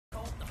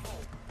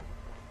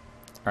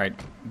Alright,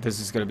 this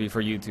is gonna be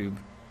for YouTube.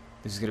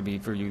 This is gonna be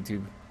for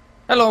YouTube.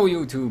 Hello,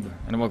 YouTube,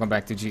 and welcome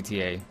back to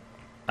GTA.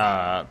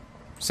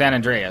 San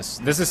Andreas.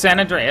 This is San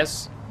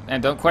Andreas,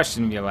 and don't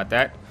question me about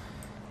that.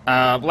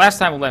 Last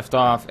time we left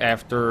off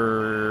after...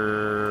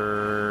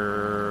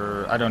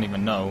 I don't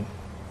even know.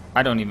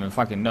 I don't even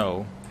fucking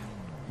know.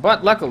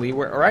 But luckily,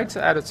 we're right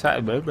outside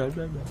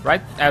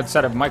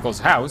of Michael's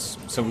house,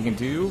 so we can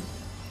do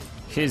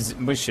his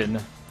mission.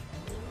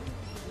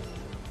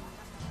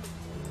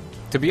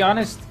 To be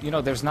honest, you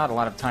know, there's not a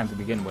lot of time to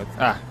begin with.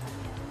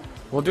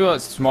 We'll do a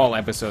small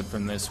episode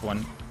from this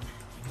one,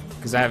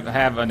 because I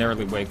have an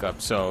early wake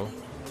up, so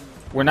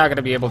we're not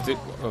gonna be able to.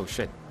 Oh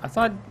shit! I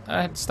thought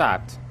I had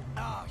stopped.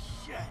 Oh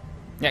shit!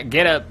 Yeah,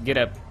 get up, get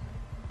up.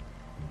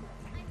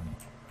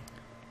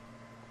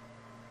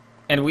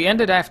 And we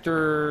ended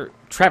after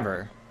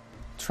Trevor.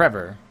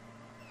 Trevor,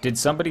 did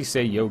somebody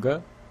say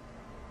yoga?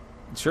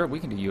 Sure, we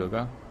can do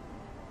yoga.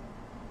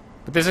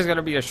 But this is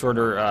gonna be a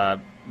shorter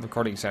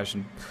recording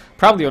session.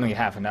 Probably only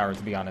half an hour,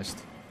 to be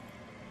honest.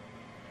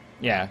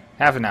 Yeah,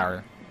 half an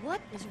hour.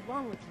 What is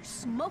wrong with you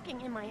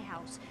smoking in my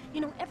house?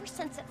 You know, ever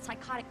since that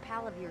psychotic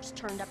pal of yours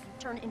turned up, you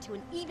turned into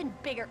an even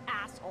bigger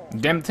asshole.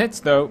 Dem tits,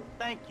 though.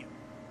 Thank you.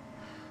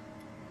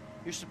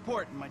 Your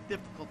support in my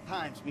difficult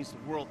times means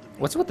the world to me.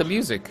 What's with the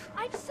music?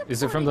 I've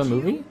Is it from the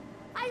supported movie? you.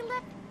 I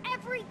left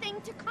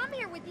everything to come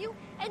here with you,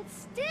 and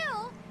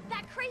still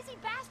that crazy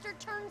bastard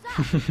turns up.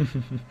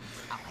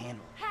 I'll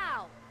handle it.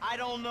 How? I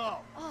don't know.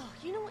 Oh,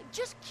 you know what?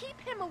 Just keep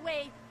him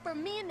away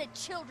from me and the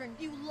children,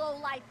 you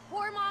low-life,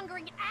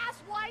 whoremongering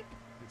asswipe.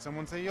 Did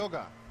someone say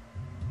yoga?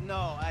 No,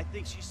 I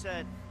think she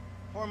said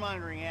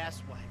whoremongering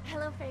asswipe.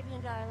 Hello,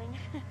 Fabian, darling.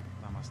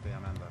 Namaste,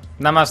 Amanda.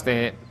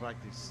 Namaste. To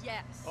practice.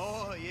 Yes.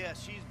 Oh yeah,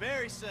 she's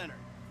very centered.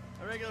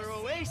 A regular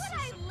oasis What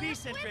I of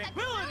peace live and with,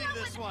 tranquility, a girl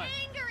this with one.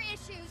 anger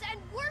issues and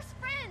worse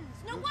friends.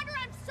 No wonder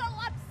I'm so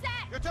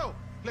upset. You too,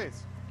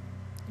 please.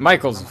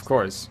 Michael's, of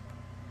course.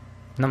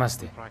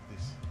 Namaste.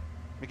 Practice.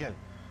 Miguel,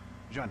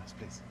 join us,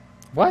 please.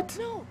 What?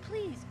 No,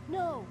 please,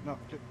 no. No,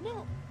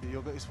 No. the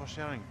yoga is for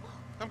sharing.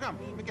 Come,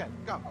 Miguel,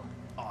 come.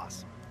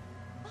 Awesome.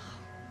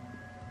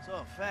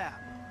 So, Fab,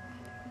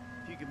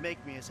 if you could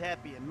make me as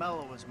happy and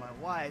mellow as my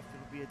wife,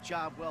 it'll be a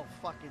job well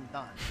fucking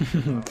done.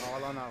 We're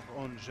all on our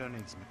own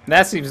journeys, Miguel.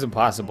 That seems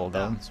impossible,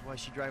 though. That's why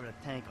she's driving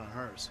a tank on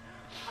hers.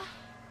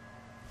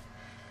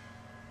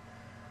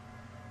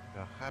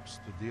 Perhaps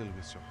to deal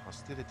with your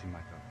hostility,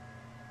 Michael.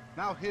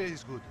 Now here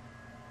is good.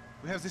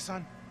 We have the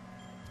sun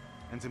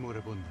and the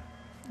moribunda.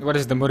 What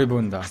is the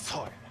moribunda?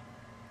 Asol.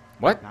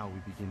 What? Now we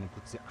begin and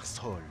put the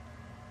asol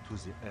to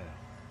the earth.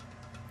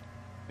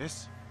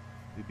 Yes,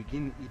 we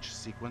begin each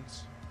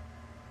sequence.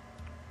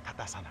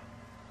 Tatasana.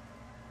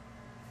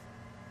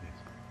 Yes.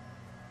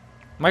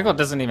 Michael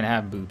doesn't even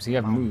have boobs. He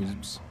has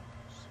moves.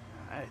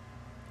 Alright.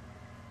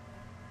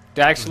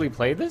 To actually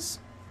play this?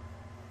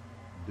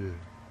 Deux,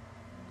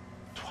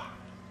 trois.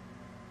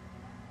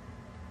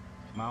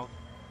 Mouth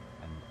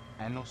and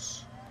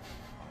anus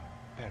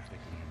are perfectly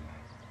in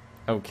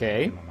line.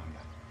 Okay.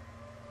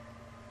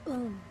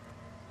 Amanda.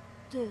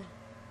 Deux.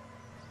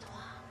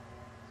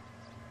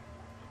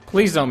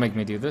 Please don't make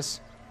me do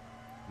this.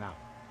 Now,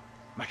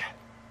 Michael.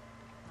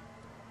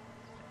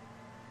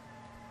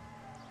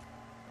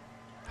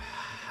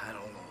 I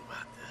don't know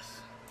about this.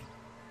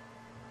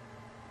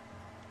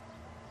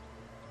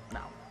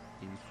 Now,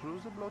 in through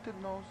the bloated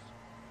nose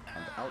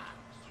and out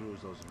through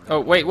those. Oh,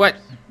 wait, what?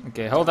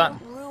 Okay, hold on.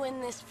 Don't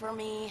ruin this for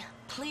me,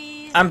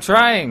 please. I'm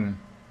trying.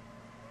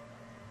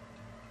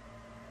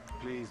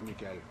 Please,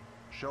 Miguel,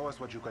 show us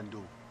what you can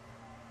do.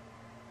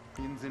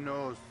 In the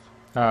nose,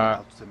 Uh,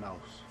 out the mouth.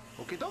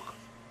 Okay, doc?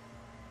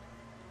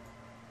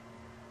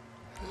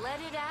 Let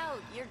it out.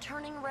 You're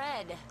turning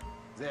red.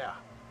 There.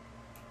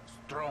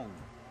 Strong.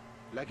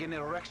 Like an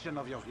erection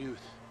of your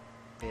youth.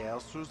 Air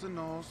through the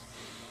nose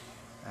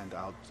and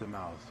out the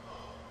mouth.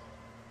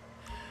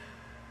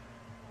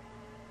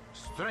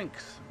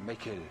 Strength,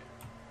 Miguel.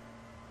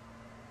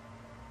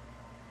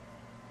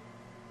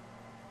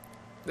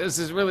 this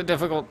is really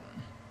difficult.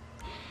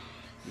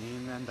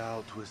 In and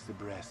out with the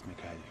breath,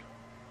 Miguel.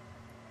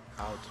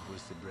 Out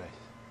with the breath.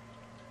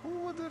 Who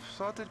would have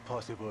thought it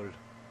possible?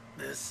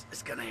 This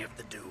is gonna have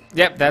to do.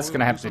 Yep, that's We'll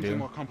gonna have to something do.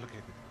 more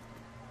complicated.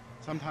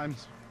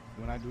 Sometimes,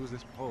 when I do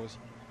this pose,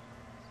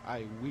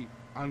 I weep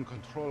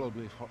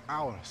uncontrollably for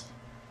hours.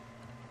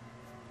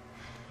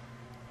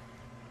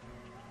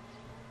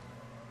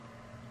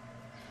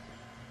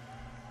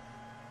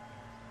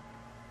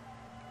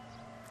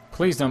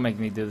 Please don't make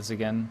me do this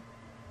again.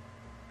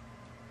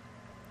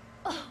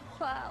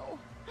 Wow.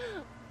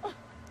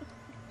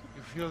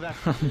 You feel that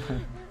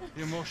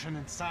the emotion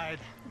inside?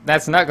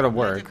 That's not gonna Let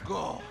work. it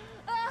go.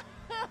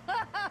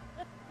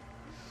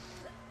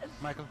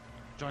 Michael,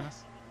 join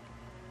us.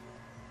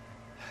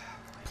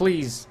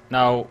 Please,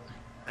 no.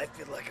 I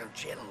feel like I'm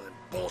channeling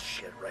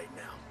bullshit right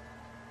now.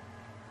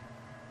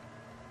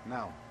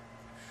 Now,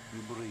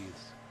 you breathe.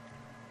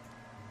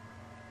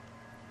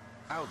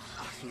 Out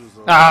through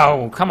the...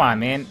 Oh, come on,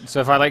 man.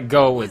 So if I let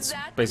go, it's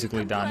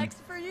basically done.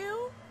 For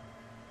you?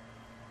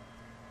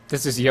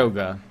 This is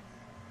yoga.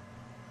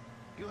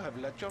 You have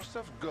let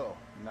yourself go.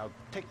 Now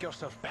take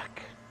yourself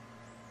back.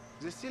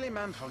 The silly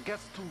man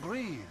forgets to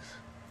breathe.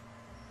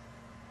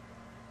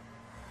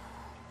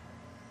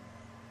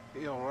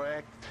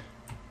 Erect,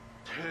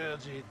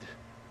 turgid.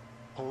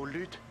 Hold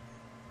it.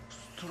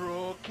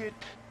 Stroke it.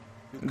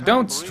 You can't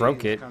Don't breathe,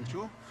 stroke it. Can't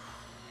you?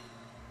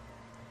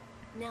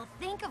 Now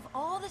think of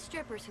all the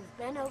strippers who've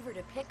been over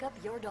to pick up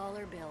your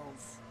dollar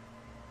bills.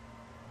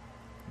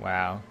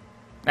 Wow.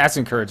 That's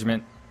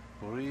encouragement.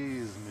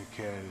 Breathe,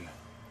 Mikhail.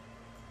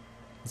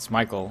 It's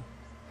Michael.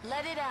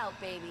 Let it out,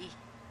 baby.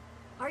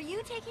 Are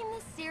you taking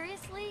this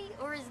seriously,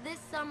 or is this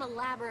some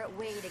elaborate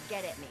way to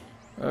get at me?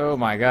 Oh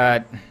my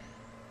god.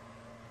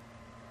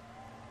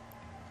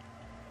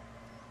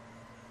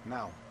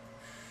 Now,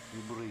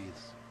 you breathe.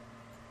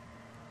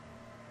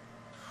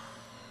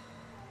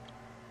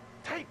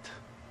 Tight.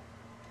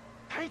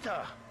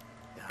 Tighter.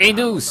 Hey,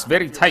 Deuce,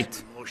 very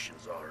tight.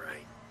 Emotions, all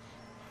right.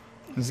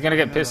 He's gonna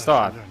get pissed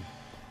off. Children,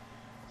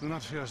 do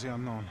not fear the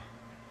unknown.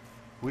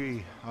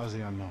 We are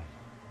the unknown.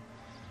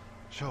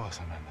 Show us,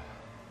 Amanda.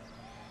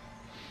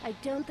 I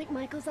don't think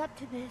Michael's up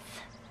to this.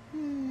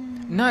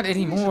 Not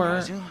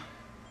anymore.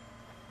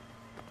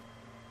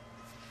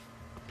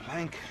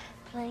 Plank.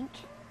 Plank.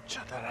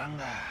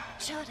 Chaturanga.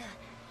 Chota.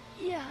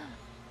 Yeah.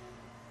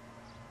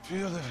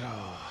 Feel the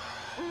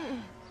flow.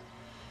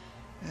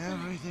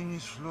 Everything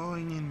is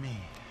flowing in me.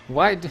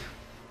 Why?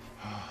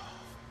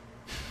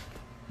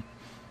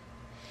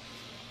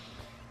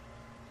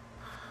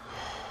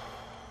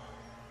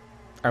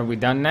 Are we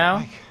done now?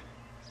 Mike,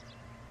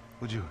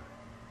 would you?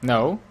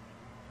 No.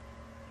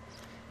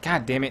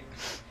 God damn it.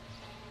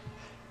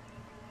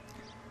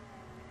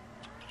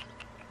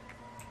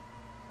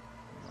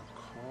 The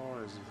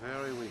core is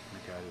very weak,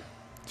 Mikhail.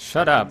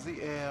 Shut up. In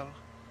the air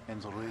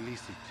and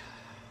release it.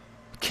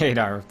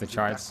 Kadar of the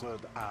charts.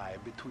 Backward eye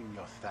between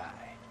your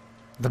thigh.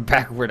 The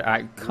backward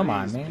eye. Come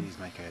on, Breathe, man. Please,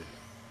 Mikhail.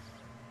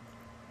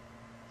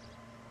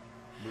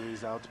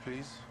 Breathe out,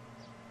 please.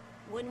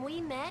 When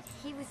we met,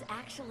 he was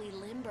actually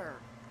limber.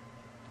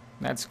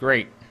 That's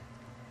great.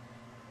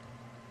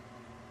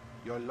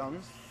 Your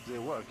lungs, they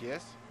work,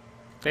 yes?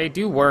 They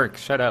do work.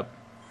 Shut up.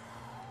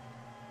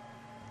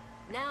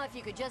 Now if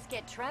you could just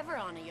get Trevor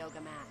on a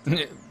yoga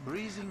mat.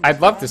 Breathing I'd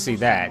is love to see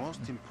almost that. the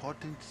most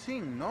important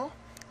thing, no?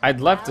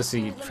 I'd love to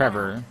see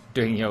Trevor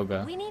doing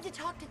yoga. We need to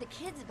talk to the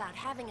kids about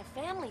having a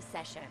family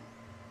session.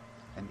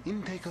 An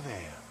intake of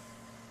air.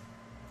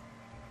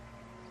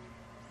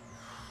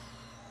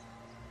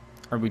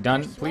 Are we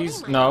done? You're sweating, Please?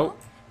 Michael. No.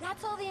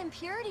 That's all the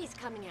impurities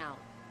coming out.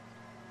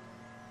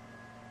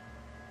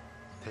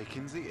 Take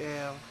in the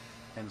air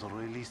and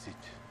release it.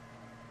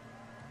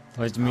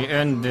 Let me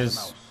end Through the this.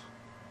 mouth.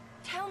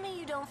 Tell me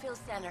you don't feel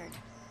centered.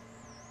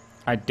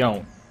 I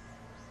don't.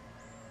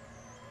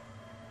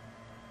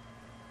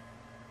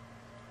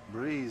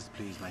 Breathe,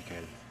 please,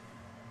 Michael.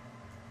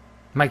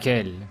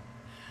 Michael.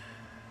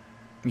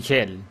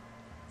 Michael.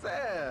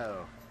 There.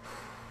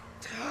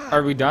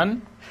 Are we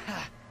done?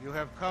 You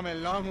have come a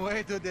long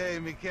way today,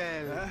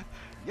 Michael.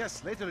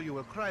 Yes, later you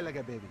will cry like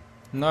a baby.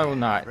 No,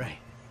 not. Right.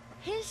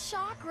 His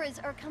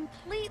chakras are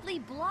completely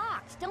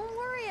blocked. Don't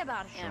worry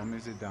about Show him. me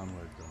the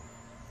downward dog.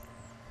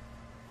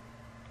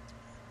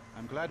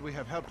 I'm glad we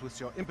have helped with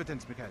your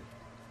impotence, Mikhail.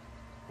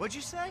 What'd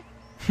you say?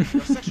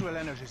 Your sexual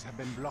energies have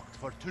been blocked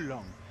for too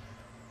long.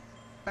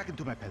 Back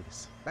into my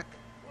pelvis. Back.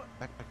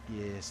 Back.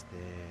 Yes,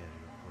 there you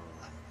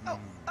go. Oh,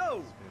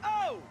 oh,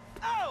 oh,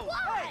 oh! What?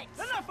 Hey,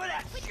 enough of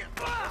that!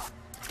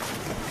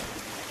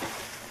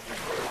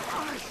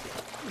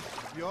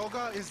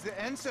 Yoga is the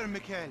answer,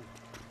 Mikhail.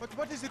 But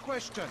what is the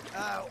question?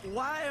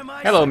 Why am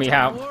I Hello, such a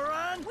Meow.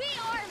 moron? We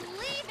are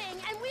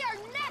leaving, and we are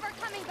never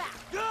coming back.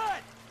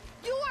 Good!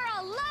 You are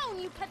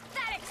alone, you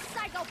pathetic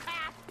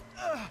psychopath.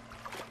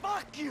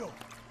 Fuck you!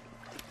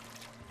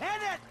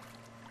 And that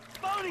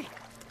phony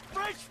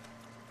French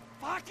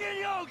fucking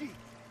yogi!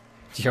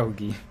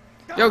 Yogi.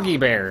 Yogi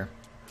Bear.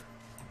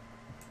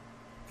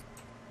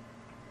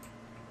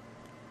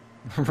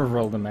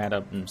 Roll the mat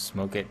up and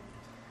smoke it.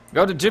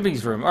 Go to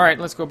Jimmy's room. Alright,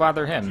 let's go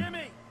bother him.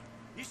 Jimmy,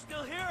 you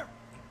still here?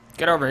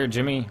 Get over here,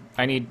 Jimmy.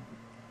 I need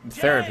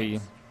therapy.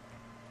 James!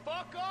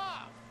 Fuck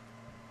off!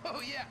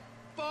 Oh yeah,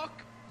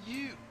 fuck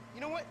you.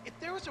 You know what? If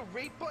there was a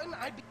rate button,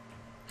 I'd be...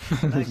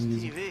 Nice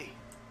TV.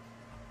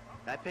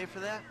 I pay for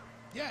that?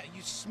 Yeah,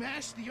 you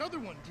smashed the other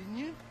one, didn't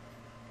you?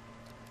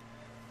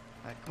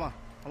 All right, come on.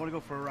 I want to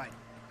go for a ride.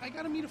 I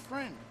gotta meet a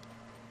friend.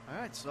 All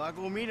right, so I'll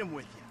go meet him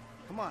with you.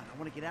 Come on, I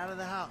want to get out of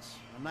the house.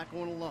 I'm not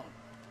going alone.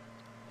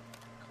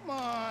 Come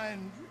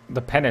on. The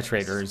This is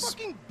penetrators.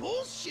 fucking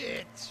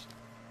bullshit.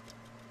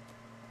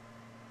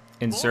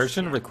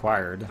 Insertion Bullshit.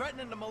 required.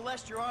 Threatening to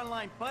molest your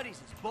online buddies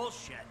is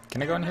bullshit.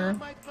 Can I go in They're here? not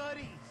my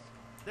buddies.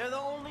 They're the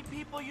only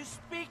people you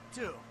speak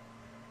to.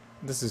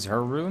 This is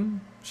her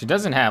room? She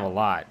doesn't have a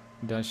lot,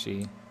 does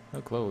she?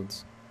 No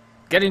clothes.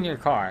 Get in your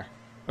car.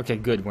 Okay,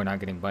 good. We're not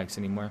getting bikes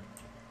anymore.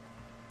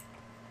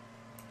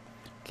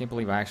 Can't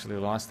believe I actually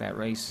lost that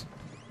race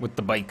with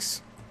the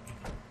bikes.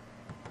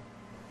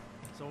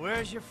 So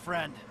where's your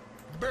friend?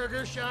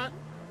 Burger shot.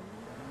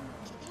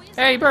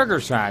 Hey, burger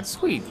shot.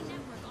 Sweet.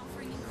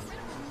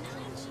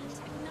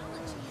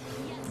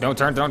 Don't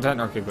turn, don't turn.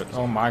 Okay, good.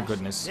 Oh my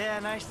goodness. Yeah,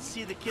 nice to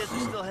see the kids are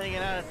still hanging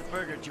out at the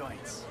burger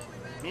joints.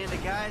 Me and the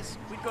guys,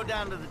 we'd go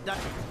down to the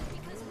diner.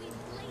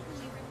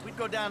 We'd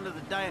go down to the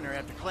diner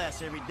after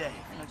class every day.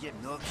 You know,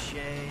 get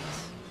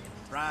milkshakes,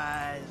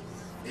 fries.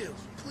 Ew,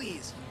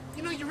 please.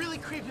 You know, you're really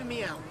creeping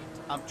me out.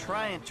 I'm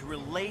trying to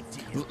relate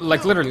to you.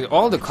 Like literally,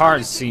 all the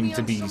cars seem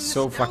to be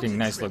so fucking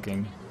nice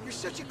looking. You're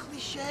such a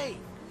cliche.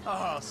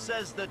 Oh,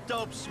 says the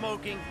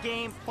dope-smoking,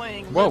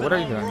 game-playing, Whoa, what are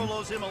you doing?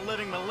 Rolo's him a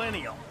living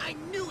millennial. I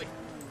knew it.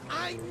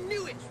 I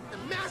knew it. The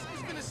mask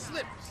was gonna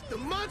slip. The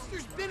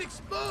monster's been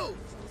exposed.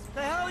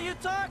 The hell are you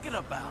talking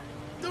about?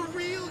 The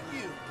real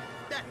you.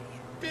 That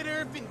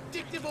bitter,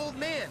 vindictive old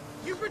man.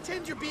 You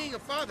pretend you're being a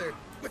father,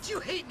 but you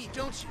hate me,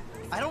 don't you?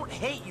 I don't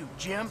hate you,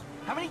 Jim.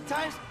 How many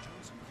times?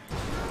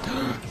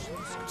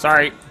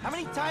 Sorry. How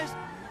many times?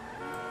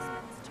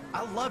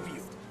 I love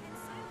you.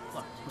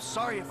 Look, I'm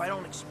sorry if I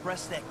don't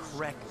express that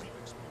correctly,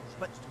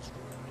 but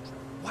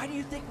why do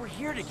you think we're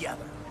here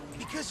together?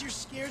 Because you're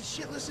scared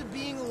shitless of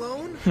being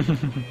alone?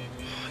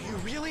 You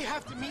really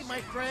have to meet my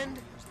friend?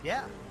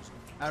 Yeah,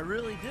 I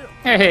really do.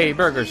 Hey,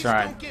 burger Please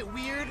shot. don't get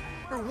weird.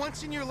 For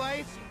once in your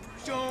life,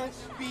 don't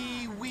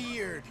be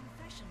weird.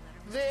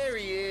 There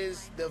he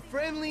is, the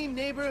friendly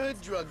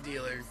neighborhood drug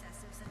dealer.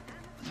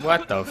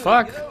 What the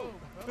fuck? Oh,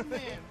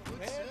 man,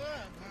 what's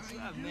up? What's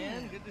up,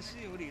 man? Good to see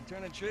you. What are you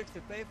turning tricks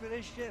to pay for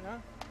this shit, huh?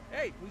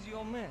 Hey, who's the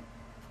old man?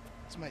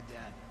 It's my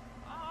dad.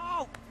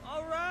 Oh,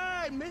 all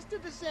right, Mr.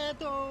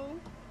 DeSanto.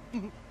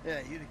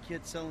 Yeah, you the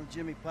kid selling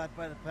Jimmy pot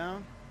by the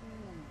pound?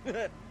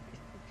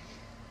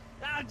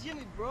 Ah,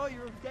 Jimmy, bro,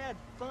 your dad's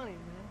funny,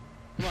 man.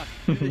 Come on,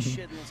 do this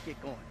shit and let's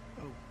get going.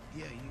 Oh,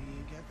 yeah,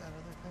 you got that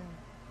other thing?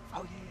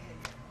 Oh,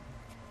 yeah.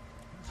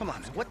 Come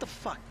on, man, what the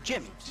fuck?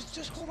 Jimmy!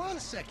 Just hold on a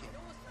second.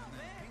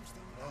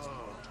 Oh,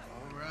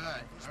 all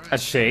right. A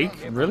shake?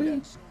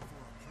 Really?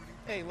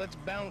 Hey, let's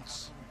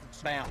bounce.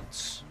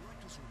 Bounce.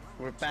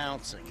 We're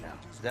bouncing now.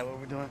 Is that what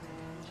we're doing?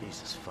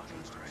 Jesus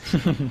fucking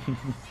Christ.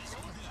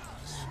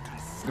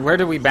 Where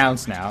do we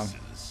bounce now?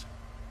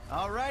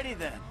 Alrighty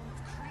then.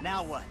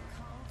 Now what?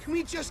 Can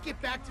we just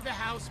get back to the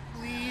house,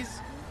 please?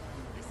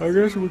 I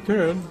guess we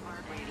can.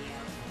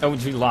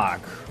 OG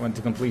Lock went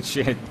to complete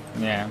shit.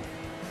 Yeah.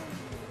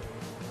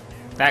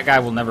 That guy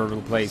will never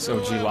replace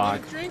OG So,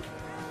 Lock. want a drink?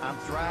 I'm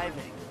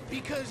driving.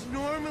 Because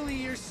normally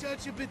you're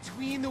such a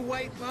between the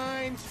white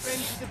lines,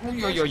 friends with the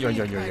Yo, yo, yo,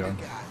 yo, yo, pedestrian yo. kind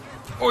of guy.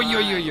 Oh, yo,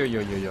 yo, yo,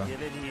 yo, yo, yo.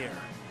 Give it here.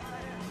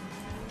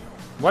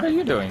 What are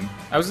you doing?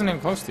 I wasn't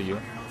even close to you.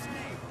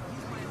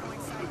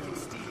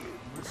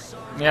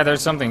 Yeah,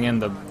 there's something in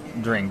the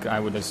drink, I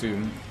would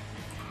assume.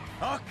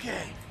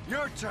 Okay,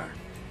 your turn.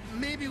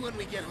 Maybe when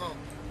we get home.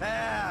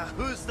 Ah,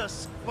 who's the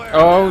square?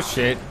 Oh,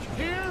 shit.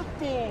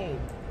 Careful!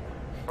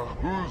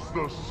 Who's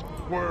the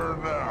square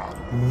now?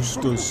 Who's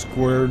the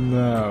square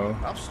now?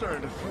 I'm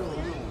starting to feel a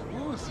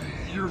little woozy.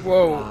 You're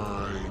Whoa.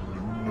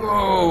 fine.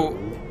 Whoa.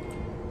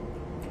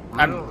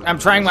 I'm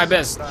trying my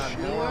best. Chill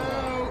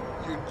out.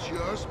 You're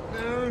just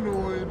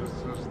paranoid.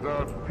 This is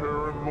not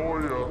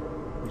paranoia.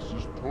 This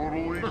is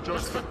totally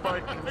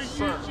justified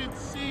consent. You should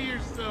see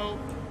yourself.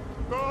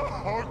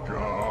 Oh,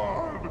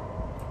 God.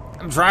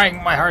 I'm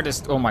trying my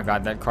hardest. Oh my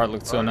god, that car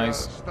looked so I gotta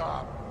nice.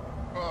 Stop.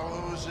 Oh,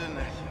 what was in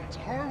it? It's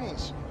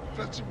harmless.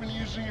 Vets have been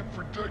using it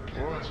for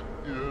decades.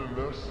 You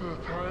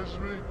anesthetize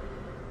me?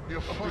 You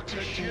I'm fucking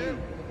protecting shit. you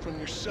from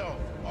yourself.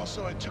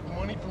 Also, I took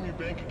money from your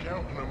bank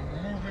account And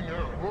I'm moving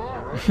out.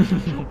 Alright?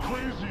 You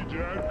crazy,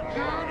 Dad.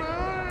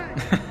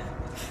 Jimmy!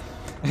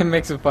 It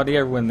makes it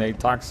funnier when they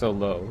talk so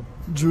low.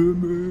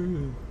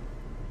 Jimmy.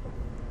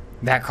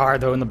 That car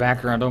though in the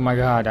background. Oh my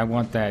god, I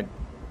want that.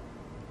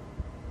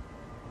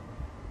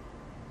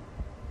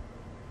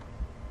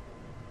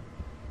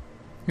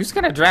 Who's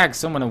gonna drag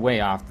someone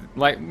away off?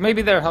 Like,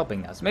 maybe they're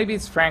helping us. Maybe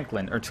it's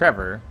Franklin or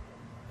Trevor.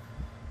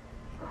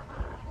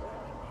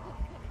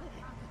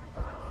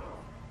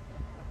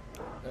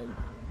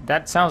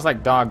 That sounds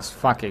like dogs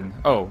fucking.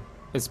 Oh,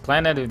 it's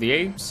Planet of the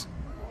Apes?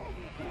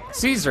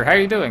 Caesar, how are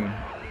you doing?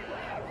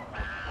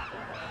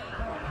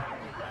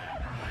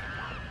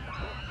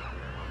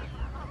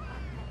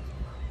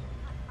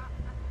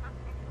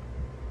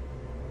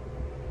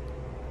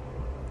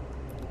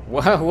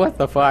 What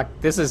the fuck?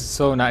 This is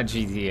so not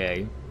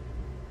GTA.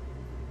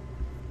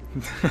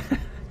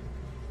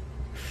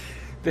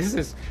 This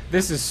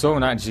is so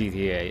not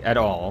GTA at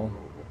all.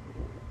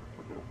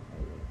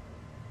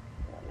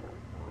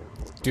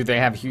 Do they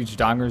have huge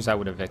dongers? I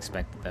would have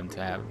expected them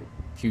to have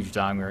huge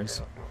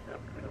dongers.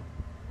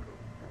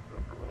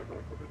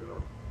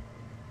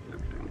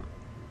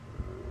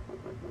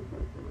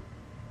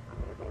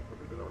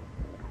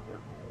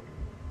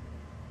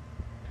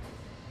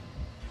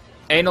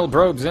 Anal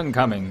probes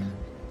incoming.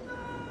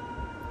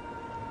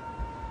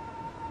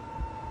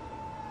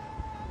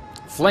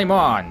 Flame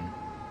on.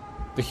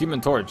 The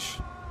Human Torch.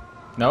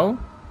 No?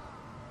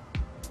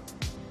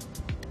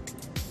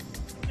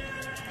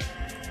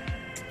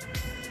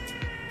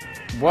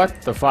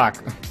 What the fuck?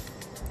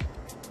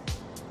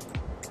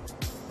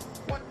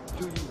 What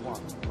do you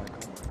want, Michael?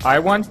 I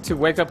want to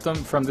wake up them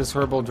from this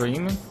horrible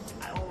dream.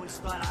 I always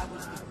thought I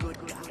was the good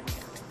guy.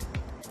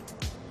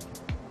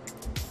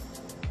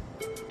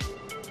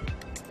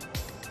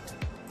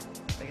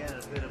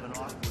 bit of an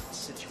awkward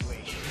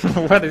situation.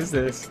 What is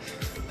this?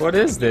 What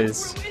is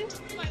this?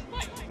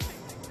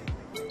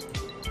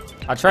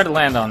 I tried to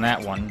land on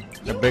that one,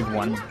 the big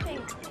one.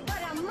 Nothing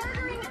but a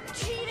murdering,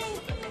 cheating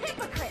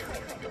hypocrite.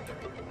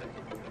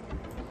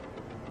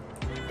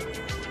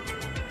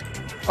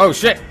 Oh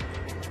shit!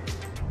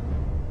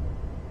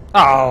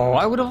 Oh,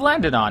 I would have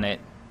landed on it.